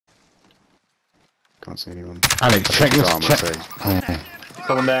Can't see anyone. Alex, check this. Armor, Check. so. Oh.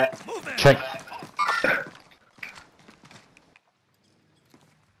 Someone there. Check.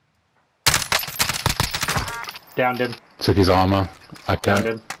 Downed him. Took his armor. Downed Okay.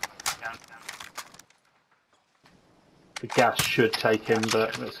 him. The gas should take him,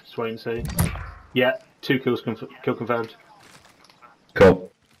 but let's just wait and see. Yeah, 2 kills kill confirmed.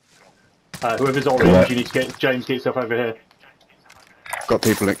 Cool. Whoever's orange, you need to get James. Get yourself over here. Got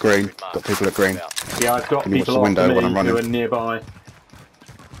people at green. Got people at green. Yeah, I've got Can you watch the people window after when me I'm running? who are nearby.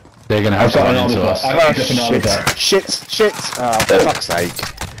 They're gonna have I've to got run an into armor us. box. I've got an armor box. Shit! Oh, for fuck's sake.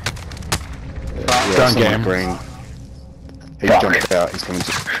 Yeah, Don't someone get him. green. He Fuck. jumped out. He's coming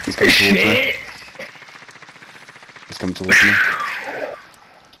towards me. Shit! He's coming towards me.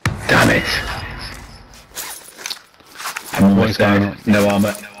 Damn it. I'm almost going down. No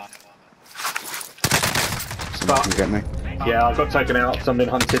armor. Someone can get me. Yeah, I got taken out. Some been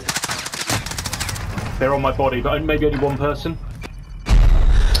hunted. They're on my body, but maybe only one person.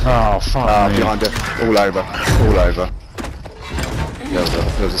 Oh fuck me. Behind it. All over. All over.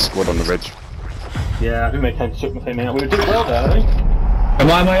 There was a squad on the ridge. Yeah, I think they came to check my thing out. We were doing well there, I think.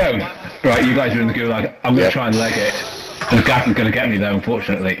 Am I on my own? Right, you guys are in the gulag. I'm gonna Yeah. try and leg it. The gas is gonna get me though,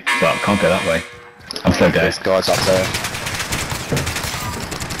 unfortunately. Well, can't go that way. I'm so dead. This guy's up there.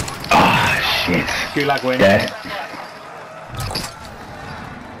 Ah, shit. Gulag win. Dead.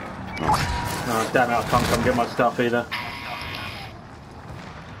 Oh, damn it, I can't come get my stuff either.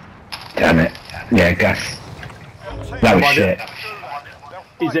 Damn it. Yeah, gas. That was shit.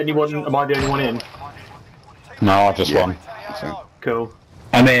 Is anyone, am I the only one in? No, I've just won. So, Cool.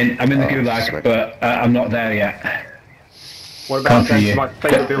 I'm in the gulag, sweet. but I'm not there yet. What about Can't see going you. to my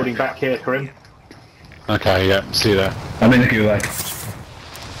favourite building back here, Karim? Okay, yeah, see you there. I'm in the gulag.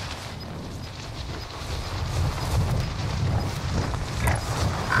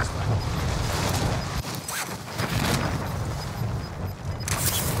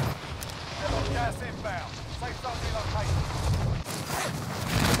 Gas inbound. Safe zone relocated.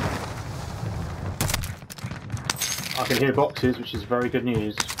 I can hear boxes, which is very good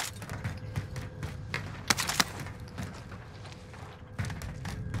news.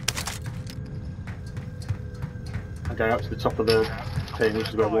 I'm going up to the top of the thing, which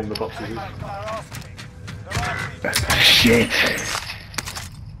is where one of the boxes is. Shit.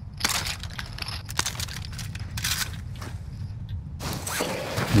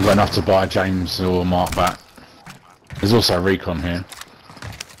 We've got enough to buy James or Mark back. There's also a recon here.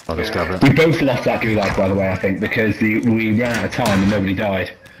 I'll just grab it. We both lost that gulag, by the way, I think, because we ran out of time and nobody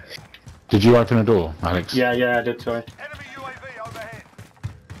died. Did you open a door, Alex? Yeah, I did, sorry. Enemy UAV overhead.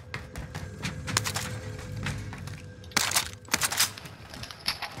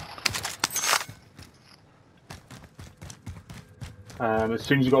 As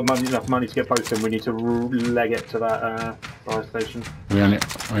soon as you've got enough money to get both of them, we need to leg it to that fire station. We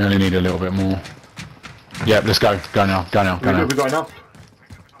only need a little bit more. Yep, let's go. Go now. Go now. Go now. We've got enough.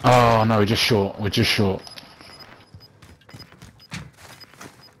 Oh no, we're just short. We're just short.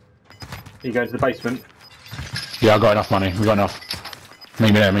 You go to the basement. Yeah, I got enough money. We got enough.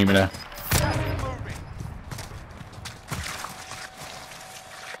 Meet me there. Meet me there.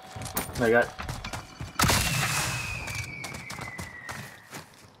 There you go.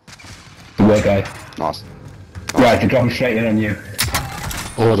 The work guy. nice. Right, to drop him straight in on you.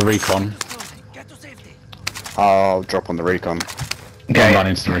 Or the recon. I'll drop on the recon. Okay, run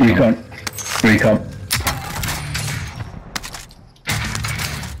into the recon. Recon.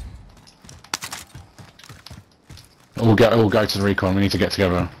 We'll go to the recon. We need to get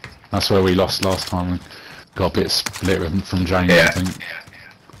together. That's where we lost last time. We got a bit split from James, Yeah. I think.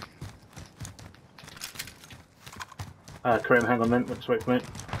 Karim, hang on then. Let's wait for me.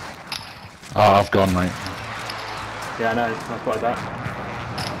 Oh, I've gone, mate. Yeah, I know. That's like that.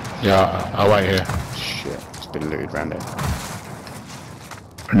 Yeah, I'll wait here. Shit, it's been looted round here.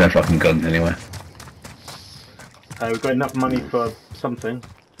 No fucking guns anyway. We've got enough money for something.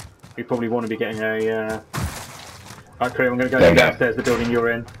 We probably want to be getting a... Alright, Karim, I'm going to go There we go. downstairs, the building you're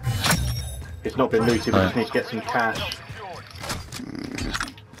in. It's not been looted, we just need to get some cash.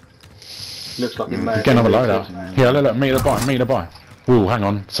 Looks like it may have Get another been loadout. looted. Yeah, look, meet the buy, meet the buy. Ooh, hang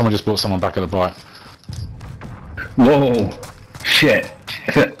on. Someone just brought someone back at the buy. Whoa! Shit.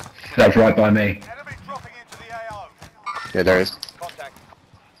 That's right by me. Enemy dropping into the AO. Yeah, there is. Contact.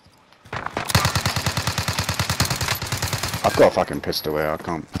 I've got a fucking pistol here, I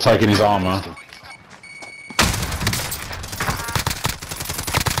can't. Taking his armour.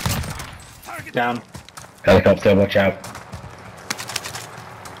 Down. Helicopter, watch out.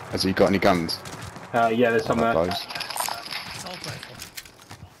 Has he got any guns? Yeah, there's some there. Close.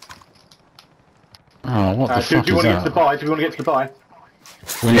 Oh, what the Do fuck you is want to get to the that? buy? Do you want to get to the buy?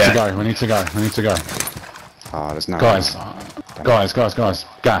 We need Yeah. to go, we need to go, we need to go. Oh, there's no. Guys, guys,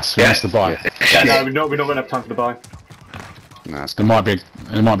 gas, we Yeah. need to buy. No, we're not going to have time for the buy. No, it's There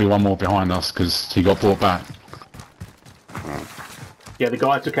might be one more behind us because he got brought back. Yeah, the guy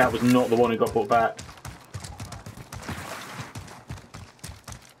I took out was not the one who got brought back.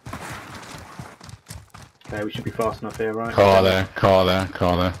 Okay, we should be fast enough here, right? Car there, car there,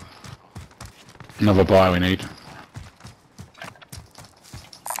 car there. Another buy we need.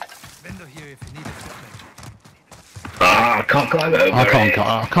 Vendor here if you need equipment. Ah, I can't climb over I can't, it.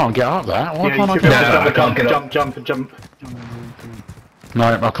 I can't get up that. Why Yeah, can't you I should be get able up to I can't get jump, up. jump. No,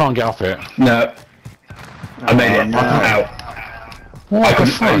 I can't get up it. No. I made it. no. Out. What I the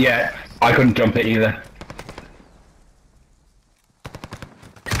couldn't. fuck? Yeah, I couldn't jump it either.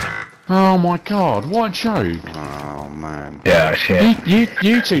 Oh my god, what a joke. Oh man. Yeah, shit.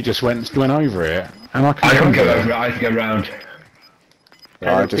 You two just went over it, and I couldn't, I couldn't go go over over it. it. I had to go round.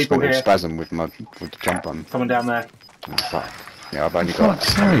 Yeah, I there's just people went in here. spasm with the jump button. Someone down there. Oh, fuck. Yeah, I've only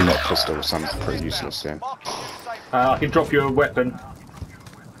Fuck's got sake. a pistol, so I'm pretty useless. Yeah. I can drop you a weapon.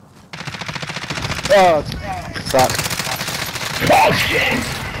 Oh, fuck. Oh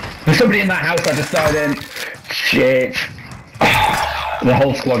shit! There's somebody in that house I just died in. Shit. The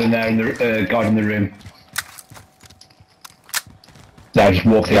whole squad in there, and the guard in the room. No, I just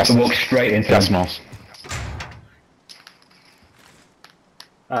walked straight into Gas him. mask.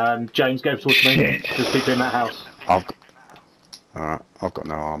 James, go towards me. Shit. There's people in that house. Alright, I've got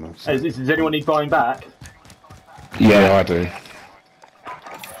no armour. So. Does anyone need buying back? Yeah, I do.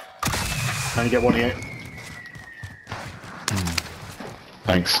 Only get one of you.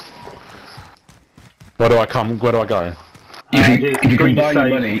 Thanks. Where do I come? Where do I go? If you Green is combine your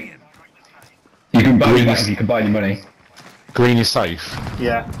safe. money, you can buy Green it back is- if you combine your money. Green is safe.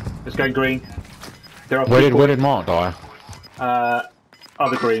 Yeah, let's go green. There are Where people. did Mark die?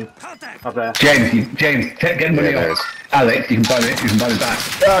 Other green. Up there. James, get money there off. is. Alex, you can buy it back.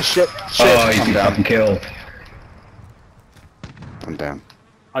 Oh shit! Shit! Oh, I'm he's down. fucking killed. I'm down.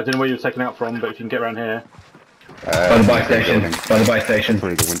 I don't know where you were taken out from, but if you can get around here. By the buy through the station. building. By the buy station.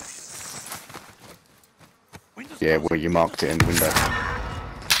 Through the yeah, where you marked it in the window.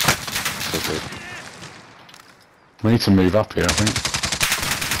 So good. We need to move up here, I think.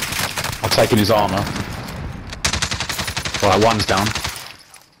 I've taken his armour. Right, one's down.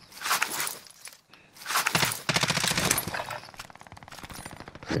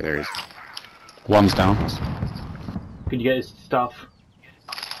 Yeah, there he is. One's down. Can you get his stuff?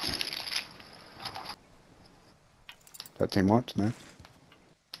 That team wiped? No.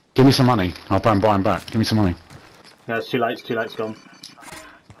 Give me some money. I'll buy him back. Give me some money. No, it's too late. It's too late. It's gone.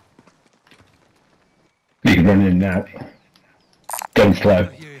 You can run in now. Going slow.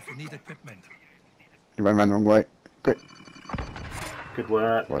 Here if you need equipment. You ran the wrong way. Quick. Good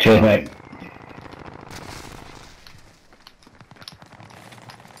work. Well Cheers, done. mate.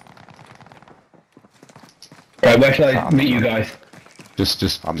 Right, where shall I meet you guys?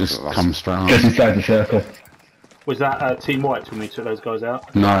 Just I'm just lost. come straight Just on. inside the circle. Was that Team White when we took those guys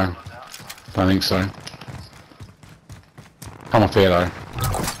out? No, don't think so. Come up here though.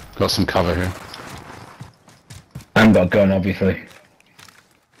 Got some cover here. I haven't got a gun, obviously.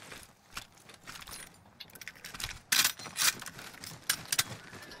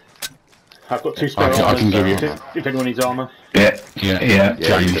 I've got two spare I can armors, give you- if anyone needs armour. Yeah. Yeah, Yeah.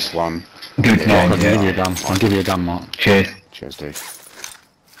 Yeah, James. just one. Good Mark, time, I can give you yeah. a gun. I'll give you a gun, Mark. Cheers. Cheers, dude.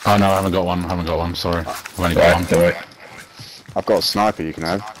 Oh no, I haven't got one. I haven't got one. Sorry, I've only got Right, one. it's alright. I've got a sniper you can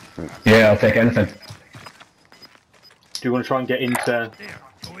have. Yeah, I'll take anything. Do you want to try and get into... There,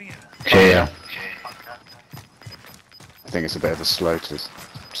 going in. Cheers. Yeah. I think it's a bit of a slow to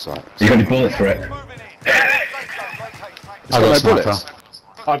sight. You got any bullets for it? Moving in. I got no a sniper. bullets.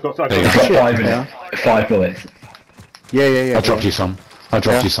 I've got... There you I've go. got 5 in it. 5 bullets. Yeah. I dropped you some. I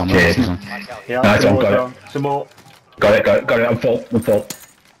dropped you some. I dropped you some. Yeah, Nice some one, more, got down. Some more. Got it. I'm full.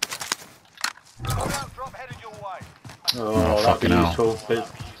 Drop headed your way. Oh, that'd be fucking hell. useful, but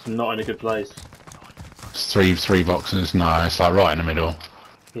it's not in a good place. It's three boxes. No, it's like right in the middle.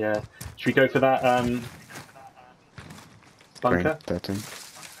 Yeah. Should we go for that Green, bunker? 13.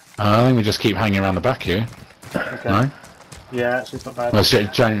 I think we just keep hanging around the back here. Okay. No? Yeah, actually it's not bad. Well,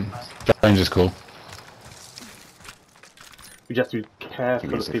 James is cool. We just have to be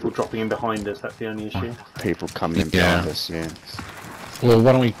careful Yes, of people dropping in behind us, that's the only issue. People coming in Yeah. behind us, yeah. Well,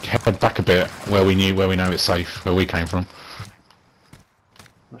 why don't we head back a bit where we know it's safe, where we came from.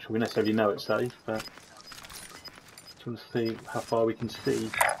 Not sure we necessarily know it's safe, but just want to see how far we can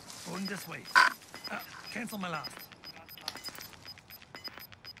see. Going this way. Cancel my last.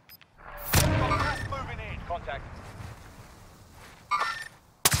 Got Gas moving contact.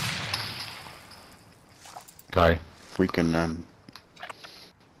 Go. If we can,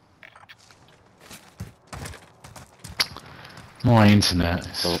 My internet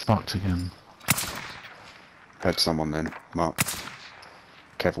is Oh. fucked again. heard someone then, Mark.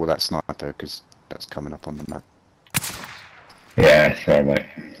 Careful with that sniper, because that's coming up on the map. Yeah, sorry, mate.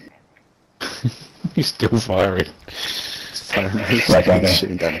 He's still firing. He's Right, I know.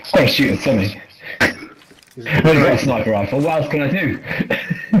 shooting down. I've got to shoot at something. I've only got a sniper rifle. What else can I do?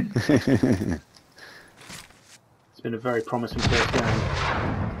 It's been a very promising first game.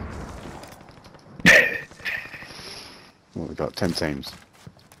 Well, we've got 10 teams.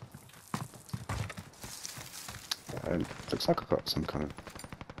 Looks like I've got some kind of...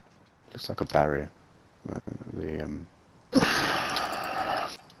 Looks like a barrier. The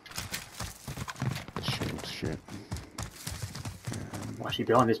shield shit. I'm actually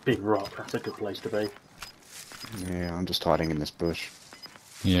behind this big rock. That's a good place to be. Yeah, I'm just hiding in this bush.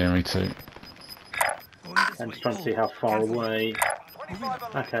 Yeah, me too. Going this I'm way. just trying to see how far Cancel. away. 25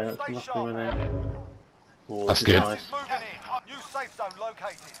 alert. Okay, that's Stay enough sharp. over there. Oh, That's this is good. Nice. Moving in. New safe zone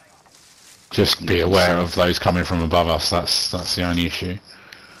located. Just be aware of those coming from above us. That's the only issue.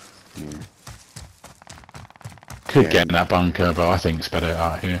 Yeah. Could Yeah. get in that bunker, but I think it's better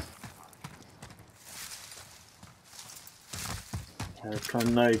out here. Try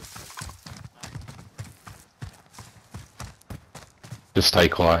and know. Just stay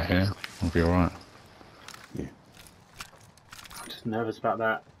quiet here. We'll be alright. I'm just nervous about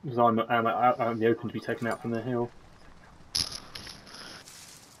that because I'm out in the open to be taken out from the hill.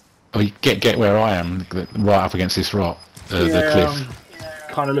 Oh, you get where I am, right up against this rock, the cliff.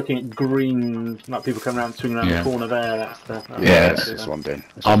 Kind of looking at green, like people coming around, swinging around Yeah. the corner there. That's the. Yeah, That's this one then.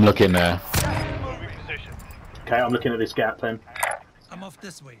 I'm looking there. Moving position. Okay, I'm looking at this gap then. I'm off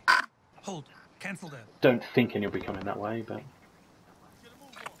this way. Hold. Cancel that. Don't think anyone will be coming that way, but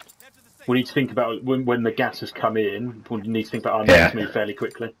we need to think about when the gas has come in. We need to think about our next move fairly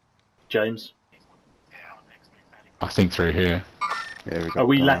quickly. James, I think through here. Yeah, we got are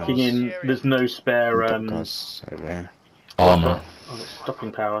we guys. lacking in? There's no spare. We've got guys over there. Armour. Oh, it's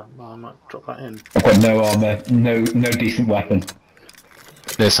stopping power. Well, I might drop that in. I've got no armour, no decent weapon.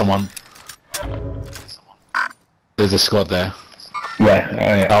 There's someone. There's a squad there. Where? Oh,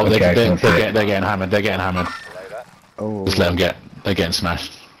 yeah. Oh, okay, they're that's it. getting hammered. They're getting hammered. Oh, Just let them get. They're getting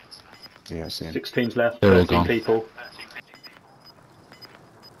smashed. yeah, I see him. 6 teams left. They're all 13 gone. people.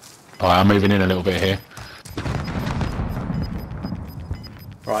 Alright, I'm moving in a little bit here.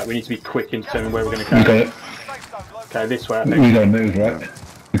 Right, we need to be quick in determining where we're going to We go. gotta, Safe zone located. Okay, this way. I we think. gotta move, right?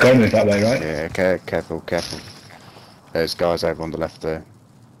 We gotta move that way, right? Yeah, careful. There's guys over on the left there.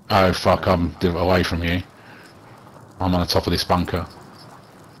 Oh fuck, I'm away from you. I'm on the top of this bunker.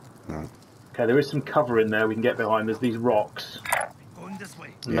 Okay, there is some cover in there we can get behind. There's these rocks Going this way.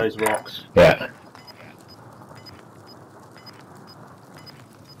 and Yeah. those rocks. Yeah.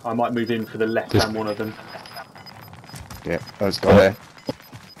 I might move in for the left-hand one of them. Yeah, there's a guy there.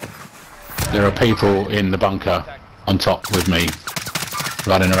 There are people in the bunker on top with me,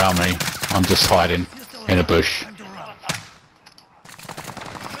 running around me. I'm just hiding in a bush. Time to run.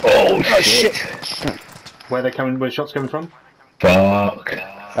 Oh shit! Where they coming? Where the shots coming from? Fuck.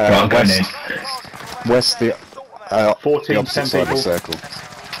 Right, I'm going in. West the 14, the opposite 10 side of the people. circle.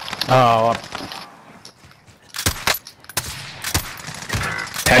 Oh,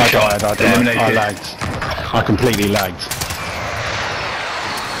 Headshot. I Eliminated. lagged. I completely lagged.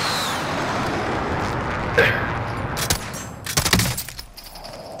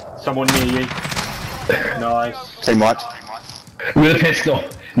 Someone near you. Nice. Team wiped. With a pistol.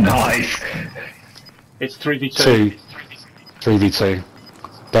 Nice. It's 3v2. 3v2.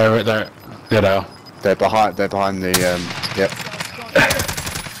 There they are. They're behind the yep.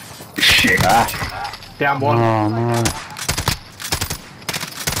 Shit. Down one. Oh no.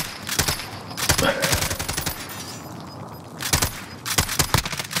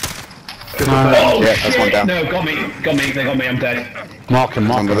 Oh Yeah, shit! that's one down. No, got me, they got me, I'm dead. Mark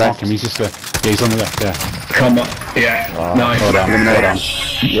him, on the left. he's just there. Yeah, he's on the left, yeah. Come on. Yeah, nice. Well done, Eliminated. well done.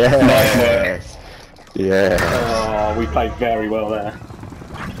 Yeah. Nice work. Yeah. Oh, we played very well there.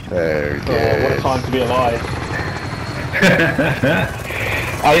 Very Oh, what a good. time to be alive.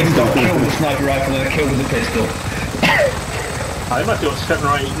 I even got a kill with a sniper rifle and a kill with a pistol. I must have got 7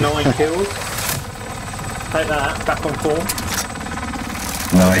 or 8, 9 kills. Take that, back on form.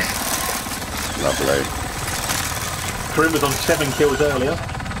 Nice. Lovely. Karim was on 7 kills earlier.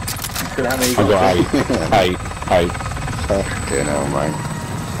 Good how many you I've got. got 8. Fucking hell, mate.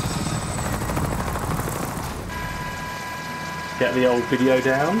 Get the old video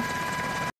down.